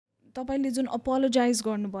तपाईले जुन अपोलोजाइज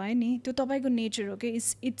गर्नुभयो नि त्यो तपाईको नेचर हो के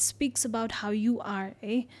it speaks about how you are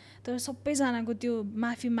है तर सबैजनाको त्यो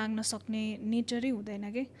माफी माग्न सक्ने नेचरै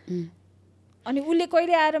हुँदैन के अनि उसले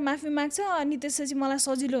कहिले आएर माफी माग्छ अनि त्यसपछि मलाई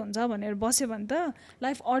सजिलो हुन्छ भनेर बस्यो भने त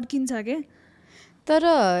लाइफ अड्किन्छ के तर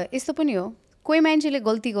यस्तो पनि हो कोही मान्छेले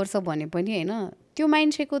गल्ती गर्छ भने पनि होइन त्यो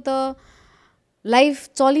मान्छेको त लाइफ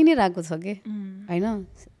चलि नै रहेको छ कि होइन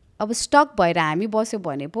अब स्टक भएर हामी बस्यो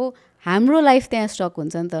भने पो हाम्रो लाइफ त्यहाँ स्टक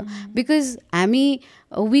हुन्छ नि त बिकज हामी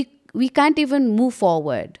we can't even move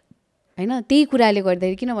forward होइन त्यही कुराले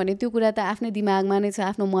गर्दाखेरि किनभने त्यो कुरा त आफ्नै दिमागमा नै छ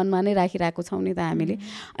आफ्नो मनमा नै राखिरहेको छौँ नि त हामीले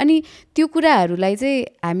अनि त्यो कुराहरूलाई चाहिँ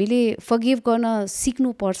हामीले फरगिभ गर्न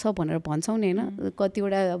सिक्नुपर्छ भनेर भन्छौँ नि होइन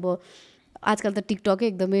कतिवटा अब आजकल त टिकटकै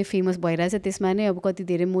एकदमै फेमस भइरहेछ त्यसमा नै अब कति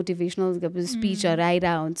धेरै मोटिभेसनल स्पिचहरू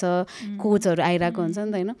आइरहेको हुन्छ कोचहरू आइरहेको हुन्छ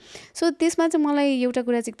नि त होइन सो त्यसमा चाहिँ मलाई एउटा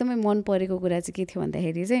कुरा चाहिँ एकदमै मन परेको कुरा चाहिँ के थियो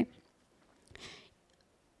भन्दाखेरि चाहिँ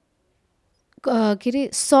के अरे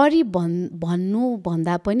सरी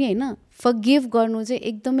भन्दा पनि होइन फरगिभ गर्नु चाहिँ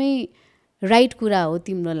एकदमै राइट कुरा हो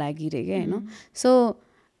तिम्रो लागि रे क्या होइन सो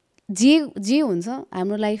जे हुन्छ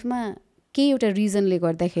हाम्रो लाइफमा केही एउटा रिजनले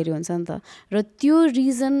गर्दाखेरि हुन्छ नि त र त्यो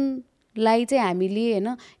रिजनलाई चाहिँ हामीले होइन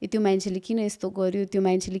त्यो मान्छेले किन यस्तो गर्यो त्यो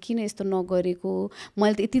मान्छेले किन यस्तो नगरेको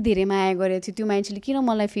मैले त यति धेरै माया गरेको थिएँ त्यो मान्छेले किन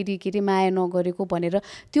मलाई फेरि के अरे माया नगरेको भनेर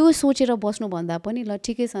त्यो सोचेर बस्नुभन्दा पनि ल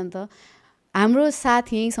ठिकै छ नि त हाम्रो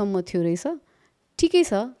साथ यहीँसम्म थियो रहेछ ठिकै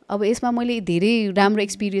छ अब यसमा मैले धेरै राम्रो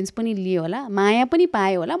एक्सपिरियन्स पनि लिएँ होला माया पनि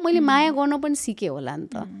पाएँ होला मैले माया गर्न पनि सिकेँ होला नि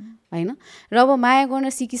त होइन र अब माया गर्न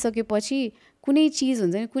सिकिसकेपछि कुनै चिज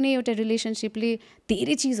हुन्छ नि कुनै एउटा रिलेसनसिपले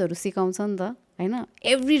धेरै चिजहरू सिकाउँछ नि त होइन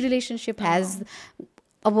एभ्री रिलेसनसिप ह्याज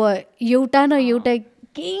अब एउटा न एउटा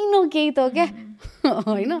केही न केही त क्या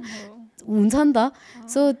होइन हुन्छ नि त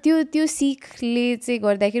सो त्यो सिखले चाहिँ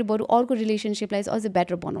गर्दाखेरि बरु अर्को रिलेसनसिपलाई चाहिँ अझै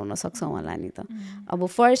बेटर बनाउन सक्छौँ होला नि त अब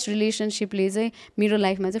फर्स्ट रिलेसनसिपले चाहिँ मेरो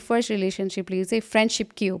लाइफमा चाहिँ फर्स्ट रिलेसनसिपले चाहिँ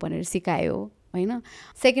फ्रेन्डसिप के हो भनेर सिकायो होइन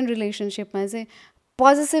सेकेन्ड रिलेसनसिपमा चाहिँ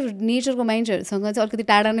पोजेसिभ नेचरको मान्छेहरूसँग चाहिँ अलिकति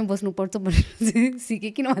टाढा नै बस्नुपर्छ भनेर चाहिँ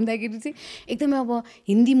सिकेँ किन भन्दाखेरि चाहिँ एकदमै अब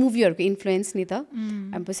हिन्दी मुभीहरूको इन्फ्लुएन्स नि त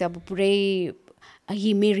पछि अब पुरै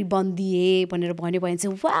ये मेरी बन्दिए भनेर भन्यो भने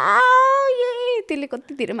चाहिँ वा त्यसले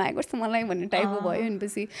कति धेरै माया गर्छ मलाई भन्ने टाइपको भयो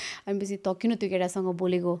अनि त किन त्यो केटासँग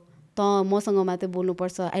बोलेको त मसँग मात्रै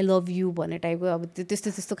बोल्नुपर्छ आई लभ यु भन्ने टाइपको अब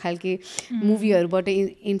त्यस्तो खालके मुभीहरूबाट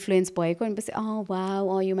इन्फ्लुएन्स भएको अनि पछि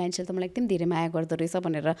वा यो मान्छेले त मलाई एकदम धेरै माया गर्दो रहेछ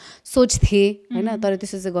भनेर सोच्थेँ होइन तर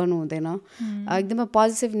त्यस्तो चाहिँ गर्नु हुँदैन एकदमै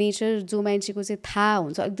पोजिटिभ नेचर जो मान्छेको चाहिँ थाहा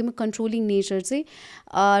हुन्छ एकदमै कन्ट्रोलिङ नेचर चाहिँ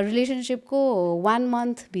रिलेसनसिपको 1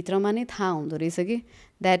 मन्थभित्रमा नै थाहा हुँदो रहेछ कि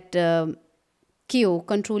द्याट के हो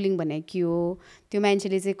कन्ट्रोलिङ भने के हो त्यो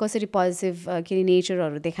मान्छेले चाहिँ कसरी पोजिटिभ के अरे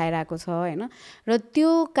नेचरहरू देखाइरहेको छ होइन र त्यो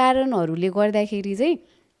कारणहरूले गर्दाखेरि चाहिँ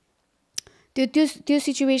त्यो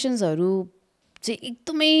सिचुएसन्सहरू चाहिँ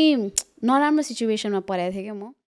एकदमै नराम्रो सिचुएसनमा परेको थिएँ क्या म